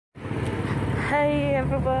Hey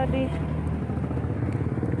everybody,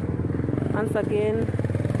 once again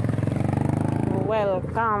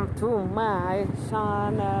welcome to my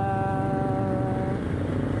channel.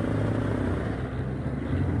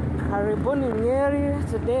 Karibuni Nyeri.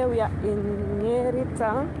 Today we are in Nyeri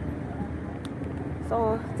town,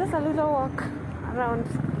 so just a little walk around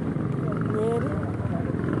Nyeri.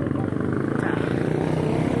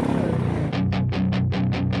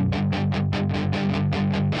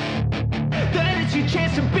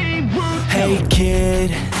 Hey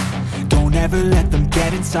kid, don't ever let them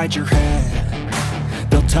get inside your head.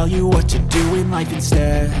 They'll tell you what to do in life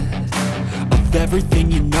instead of everything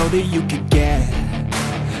you know that you could get.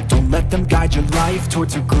 Don't let them guide your life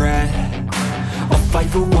towards regret. I'll fight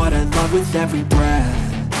for what I love with every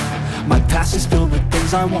breath. My past is filled with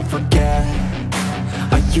things I won't forget.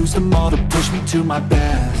 I use them all to push me to my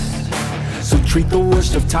best. So treat the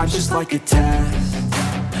worst of times just like a test.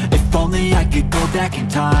 If only I could go back in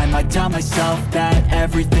time, I'd tell myself that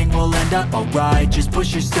everything will end up alright. Just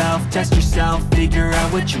push yourself, test yourself, figure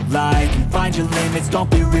out what you like, and find your limits, don't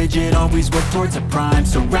be rigid, always work towards a prime.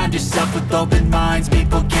 Surround yourself with open minds,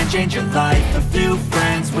 people can change your life. A few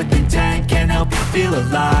friends with intent can help you feel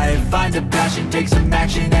alive. Find a passion, take some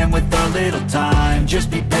action, and with a little time, just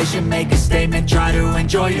be patient, make a statement, try to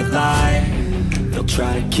enjoy your life. They'll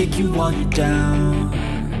try to kick you while you're down.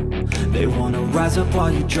 They wanna rise up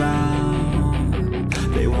while you drown.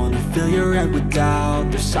 They wanna fill your head with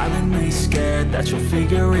doubt. They're silently scared that you'll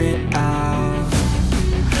figure it out.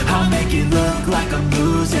 I'll make it look like I'm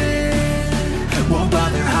losing, won't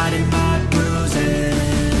bother hiding my bruises.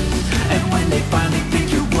 And when they finally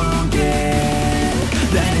think you're wounded,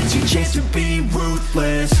 then it's your chance to be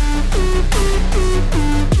ruthless.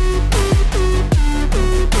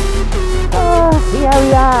 Oh, here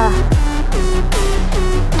we are.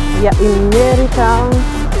 We are in Nyeri town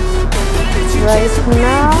right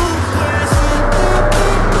now.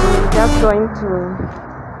 I'm just going to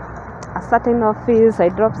a certain office. I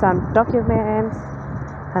drop some documents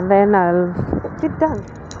and then I'll be done.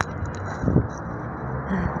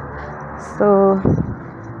 So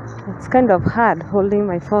it's kind of hard holding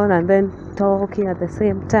my phone and then talking at the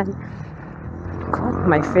same time. God,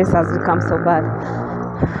 my face has become so bad,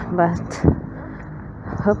 but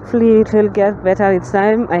hopefully it will get better with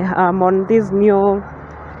time. I am on this new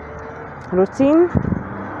routine.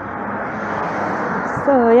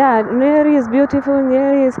 So yeah, Nyeri is beautiful,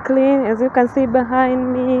 Nyeri is clean, as you can see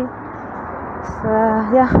behind me. So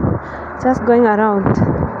yeah, just going around.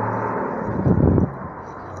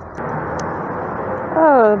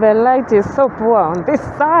 Oh, the light is so poor on this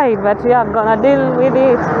side, but we are gonna deal with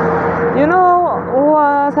it. You know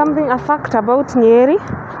a fact about Nyeri?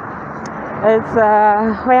 It's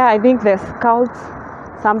where I think the scouts,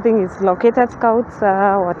 something is located, scouts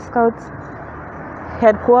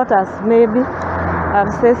headquarters maybe,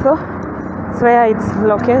 I'll say so. It's where it's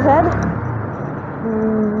located.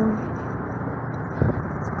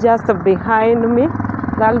 Just behind me,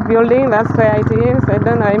 that building, that's where it is. I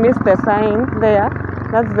don't know, I missed the sign there.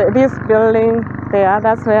 That's this building there,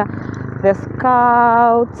 that's where the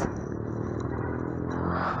scouts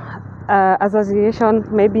association,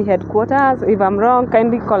 maybe headquarters. If I'm wrong,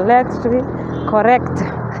 kindly correct.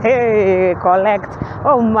 Hey, collect.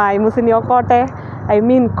 Oh my, musiniokote. I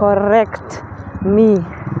mean correct me.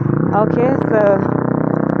 Okay, so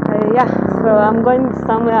yeah, so I'm going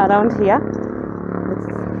somewhere around here.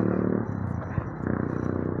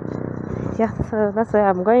 Yeah, so that's where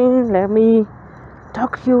I'm going. Let me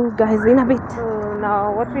talk to you guys in a bit. So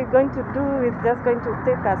now what we're going to do is just going to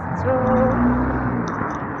take us through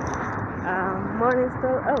morning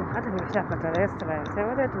store. Oh, I don't know at a restaurant. I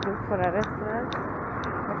wanted to look for a restaurant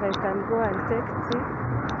that I can go and take tea,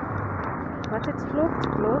 but it's looked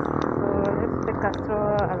close. So let's take a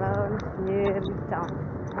stroll around Nyeri town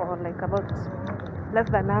for like about less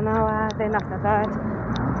than an hour. Then after that,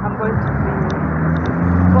 I'm going to be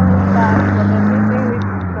going back for the meeting which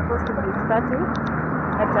is supposed to be starting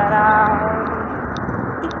at around.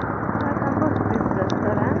 I can go to this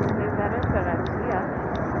restaurant. There's a restaurant here.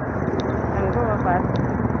 But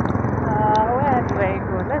where do I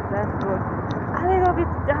go? Let's just go a little bit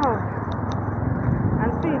down and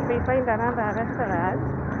see if we find another restaurant.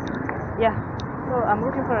 Yeah, so I'm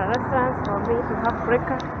looking for a restaurant for me to have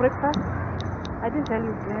breakfast. I didn't tell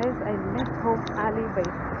you guys, I left home early by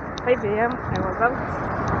 5 a.m. I was out,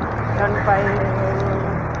 and by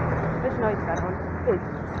let's know it's around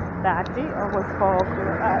 8:30, almost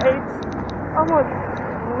 8, almost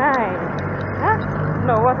 9. Huh?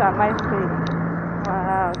 No, what am I saying?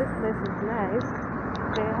 Wow, this place is nice.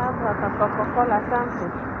 They have like a Coca-Cola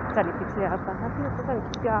something. Taripitia hapa. Hapo sasa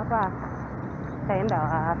nikifikia hapa taenda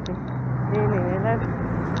wapi? Nini, let's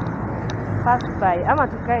pass by. Ama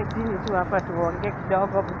tukae chini tu hapa tuongee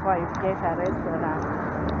kidogo before I get a restaurant.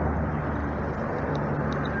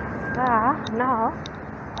 Now,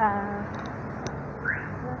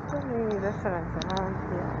 there's so many restaurants around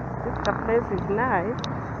here. The place is nice.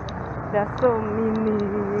 There are so many.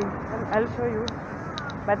 I'll show you.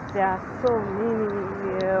 But there are so many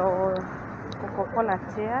Coca-Cola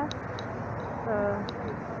chairs. So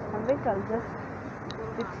I think I'll just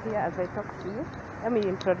sit here as I talk to you. Let me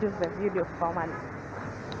introduce the video formally.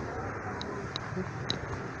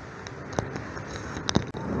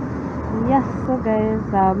 Yes, so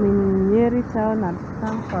guys, I'm in Nyeri town. I've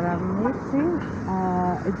come for a meeting.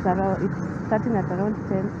 It's starting at around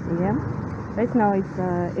 10 a.m. Right now it's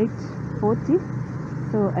 8:40.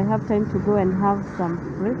 So I have time to go and have some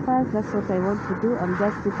breakfast. That's what I want to do. I'm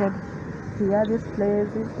just seated here. This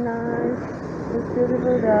place is nice. It's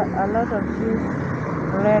beautiful. There are a lot of these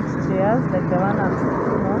red chairs, like the one I'm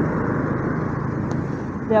sitting on.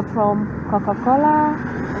 They are from Coca-Cola.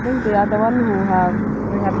 I think they are the one who have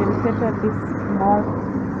rehabilitated this small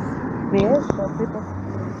space for people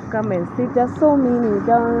to come and sit. There's so many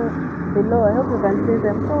down below. I hope you can see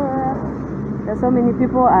them. There's so many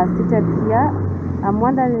people are seated here. I'm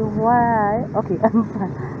wondering why. Okay,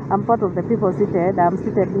 I'm part of the people seated. I'm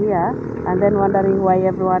seated here, and then wondering why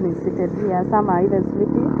everyone is seated here. Some are even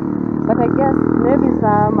sleeping, but I guess maybe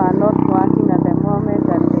some are not working at the moment,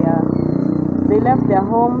 and they left their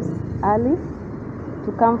homes early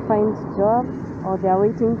to come find jobs, or they are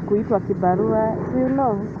waiting kuitwa kibarua. So you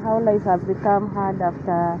know how life has become hard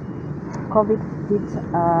after COVID hit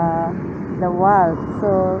the world.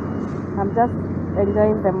 So I'm just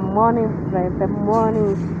enjoying the morning breeze, the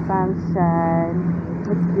morning sunshine.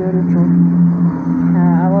 It's beautiful.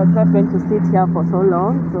 I was not going to sit here for so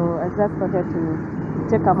long, so I just wanted to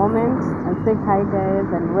take a moment and say hi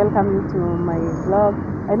guys and welcome you to my vlog.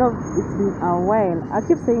 I know it's been a while. I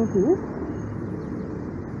keep saying this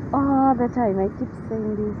all the time. I keep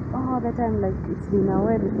saying this all the time, like it's been a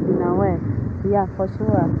while. Yeah, for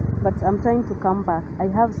sure. But I'm trying to come back.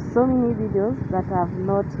 I have so many videos that I have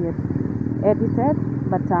not yet edited,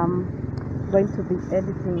 but I'm going to be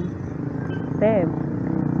editing them.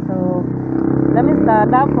 So let me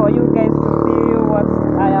start up for you guys to see what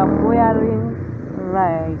I am wearing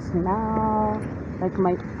right now, like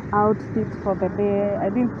my outfit for the day. I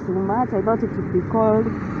didn't too much. I thought it would be cold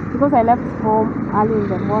because I left home early in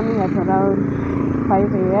the morning at around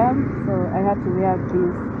 5 a.m. so I had to wear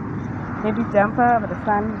this baby jumper, but the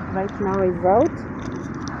sun right now is out.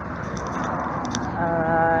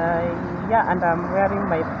 Yeah, and I'm wearing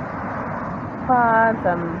my pants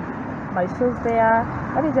and my shoes there.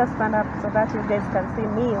 Let me just stand up so that you guys can see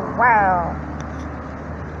me. Wow,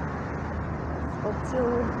 so you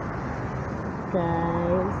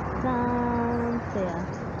guys down there.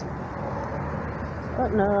 Oh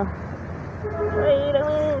no, wait a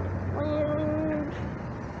minute.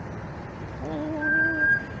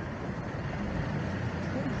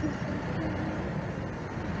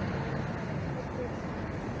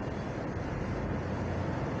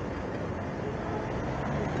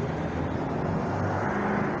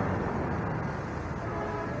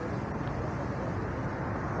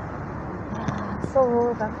 So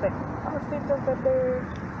that's the outfit of the day.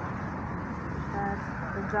 That's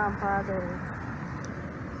the jumper, the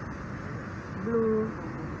blue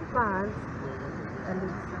pants, and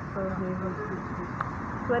it's so heavy.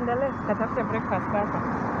 Tuendelee katafute breakfast sasa.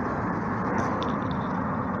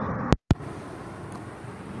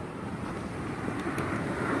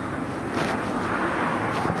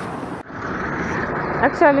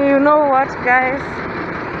 Actually, you know what guys?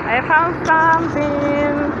 I found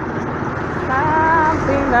something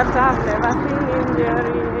that I've never seen in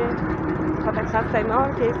Nyeri for the first time.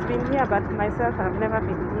 Okay, it's been here, but myself I've never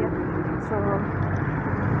been here. So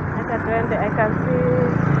at the end I can see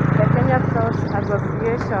the Kenya Scouts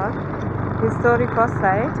Association historical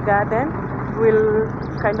site garden. Will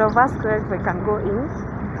kind of ask if we can go in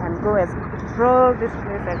and go explore this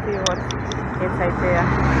place and see what's inside there.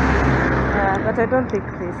 But I don't think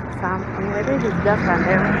there's something. I think it's just an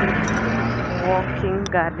empty walking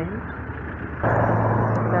garden. I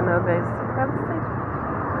don't know guys, you can see.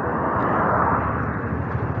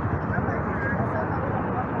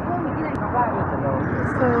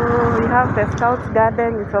 So we have the Scouts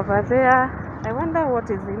garden, it's over there. I wonder what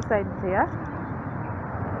is inside there.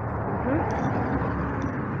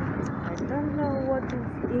 I don't know what is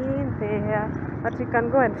in there, but we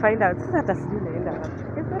can go and find out. Instead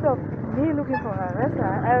of me looking for a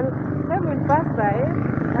restaurant, I will pass by.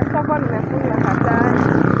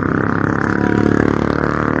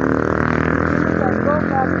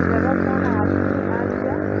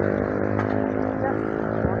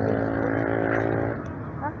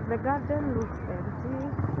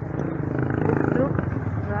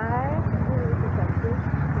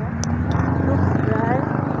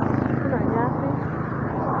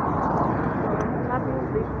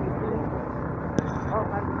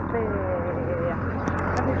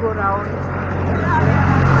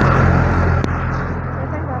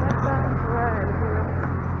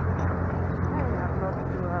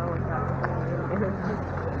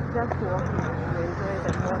 just walking to enjoy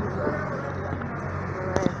the morning.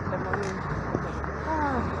 Yes, the morning.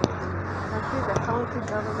 I see the county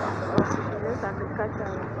government offices,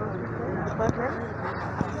 agricultural department.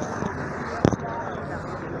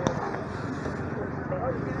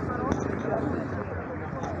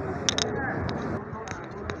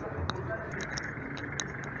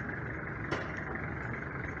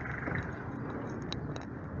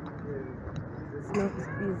 It's not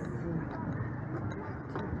easy.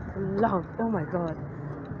 Long. Oh my god.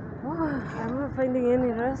 Oh, I'm not finding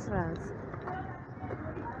any restaurants.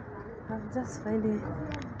 I'm just finding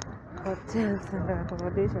hotels and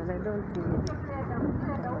accommodation. I don't see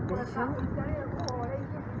accommodation.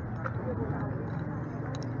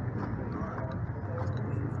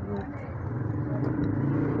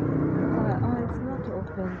 Oh, it's not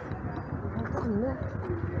open. I don't know.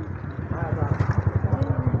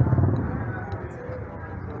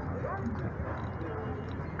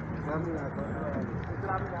 I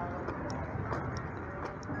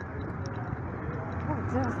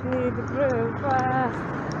just need breakfast.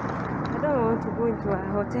 I don't want to go into a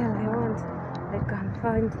hotel. I can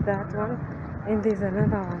find that one, and there's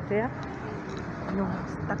another one there. No,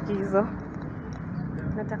 sitaki hizo.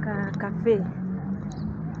 Nataka cafe.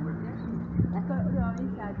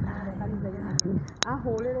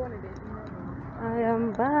 I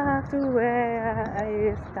am back to where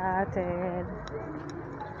I started.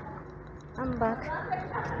 I'm back.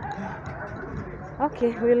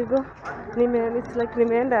 Okay, we'll go. It's like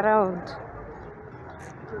nimeenda around.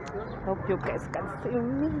 Hope you guys can see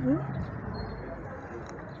me,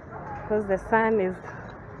 because the sun is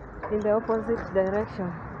in the opposite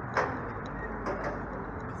direction.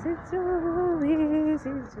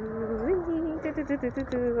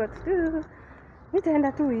 What to do?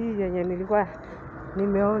 Nitaenda tu hii yenye nilikuwa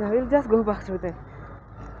nimeona. We'll just go back to the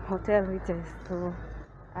hotel which is so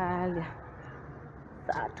earlier.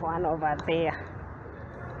 That one over there.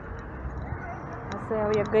 That's where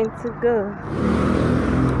we are going to go.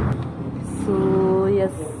 So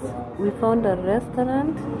yes, we found a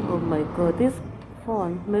restaurant. Oh my god, this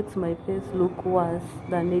phone makes my face look worse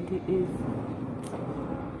than it is.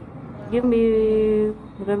 Give me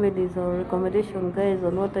remedies or recommendation, guys,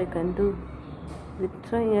 on what I can do. We're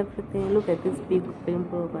trying everything. Look at this big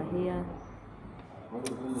pimple over here.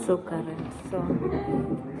 So current. So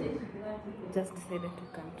just decided to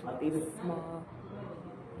come to this small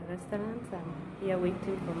restaurant. I'm here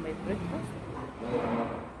waiting for my breakfast.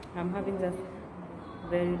 I'm having just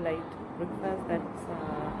very light breakfast. That's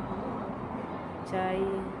chai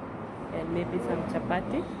and maybe some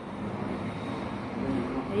chapati.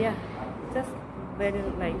 Yeah, just very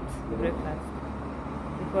light breakfast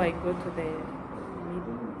before I go to the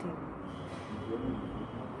meeting.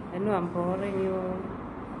 I know I'm boring you.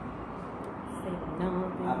 Say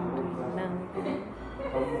nothing, doing nothing.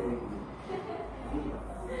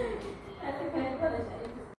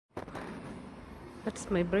 That's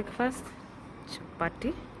my breakfast.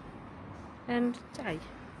 Chapati and chai.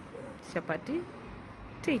 Chapati,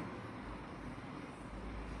 tea.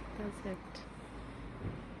 That's it.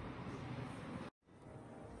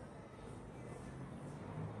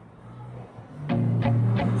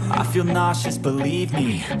 I feel nauseous, believe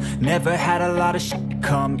me. Never had a lot of shit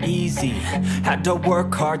come easy. Had to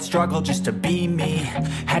work hard, struggle just to be me.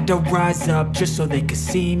 Had to rise up just so they could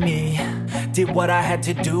see me. Did what I had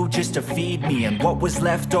to do just to feed me, and what was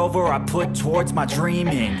left over I put towards my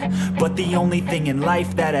dreaming. But the only thing in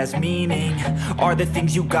life that has meaning are the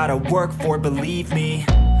things you gotta work for, believe me.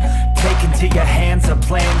 Take into your hands a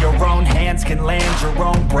plan. Your own hands can land your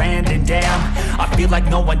own brand. And damn, I feel like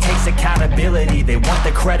no one takes accountability. They want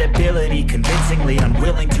the credibility, convincingly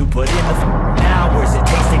unwilling to put in the hours it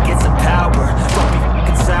takes to get some power. Don't be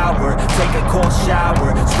f***ing sour. Take a cold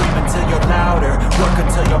shower. Scream until you're louder. Work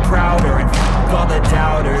until you're prouder. And f*** all the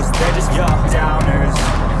doubters, they're just young downers.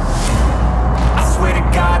 I swear to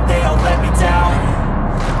God they all let me down.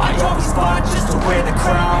 I always fought just to wear the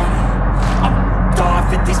crown. I'm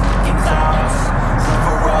off at these fucking clowns who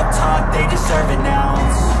were all taught they deserve an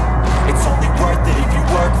ounce. It's only worth it if you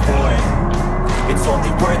work for it. It's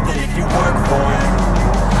only worth it if you work for it.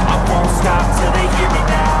 I won't stop till they hear me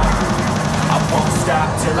now. I won't stop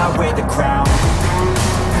till I wear the crown.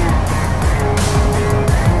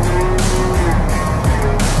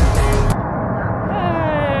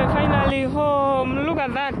 Hey, finally home. Look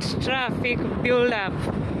at that traffic build up.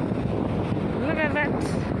 Look at that.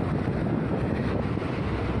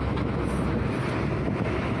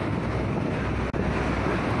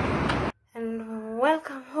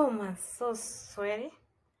 Welcome home. I'm so sweaty.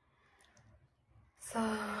 So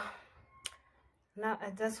now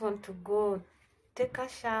I just want to go take a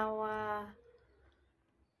shower,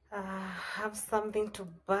 have something to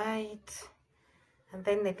bite, and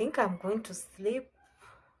then I think I'm going to sleep.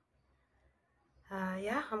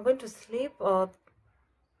 Yeah, I'm going to sleep or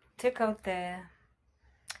take out the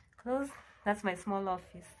clothes. That's my small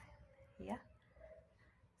office. Yeah,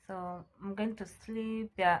 so I'm going to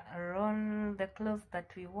sleep. Yeah, around the clothes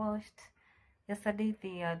that we washed yesterday,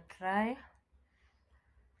 they are dry,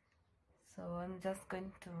 so I'm just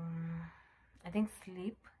going to, I think,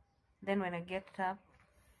 sleep. Then when I get up,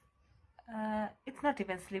 it's not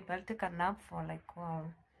even sleep, I'll take a nap for like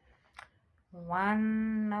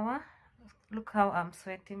 1 hour. Look how I'm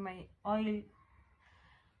sweating. My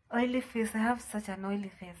oily face. I have such an oily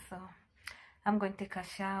face, so I'm going to take a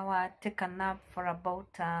shower, take a nap for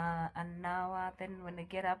about an hour. Then when I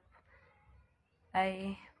get up,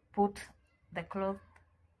 I put the clothes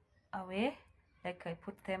away, like I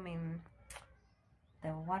put them in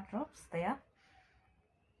the wardrobes there.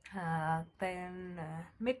 Then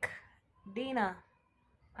make dinner,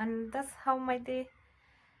 and that's how my day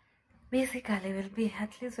basically will be.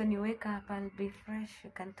 At least when you wake up, I'll be fresh.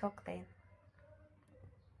 You can talk then.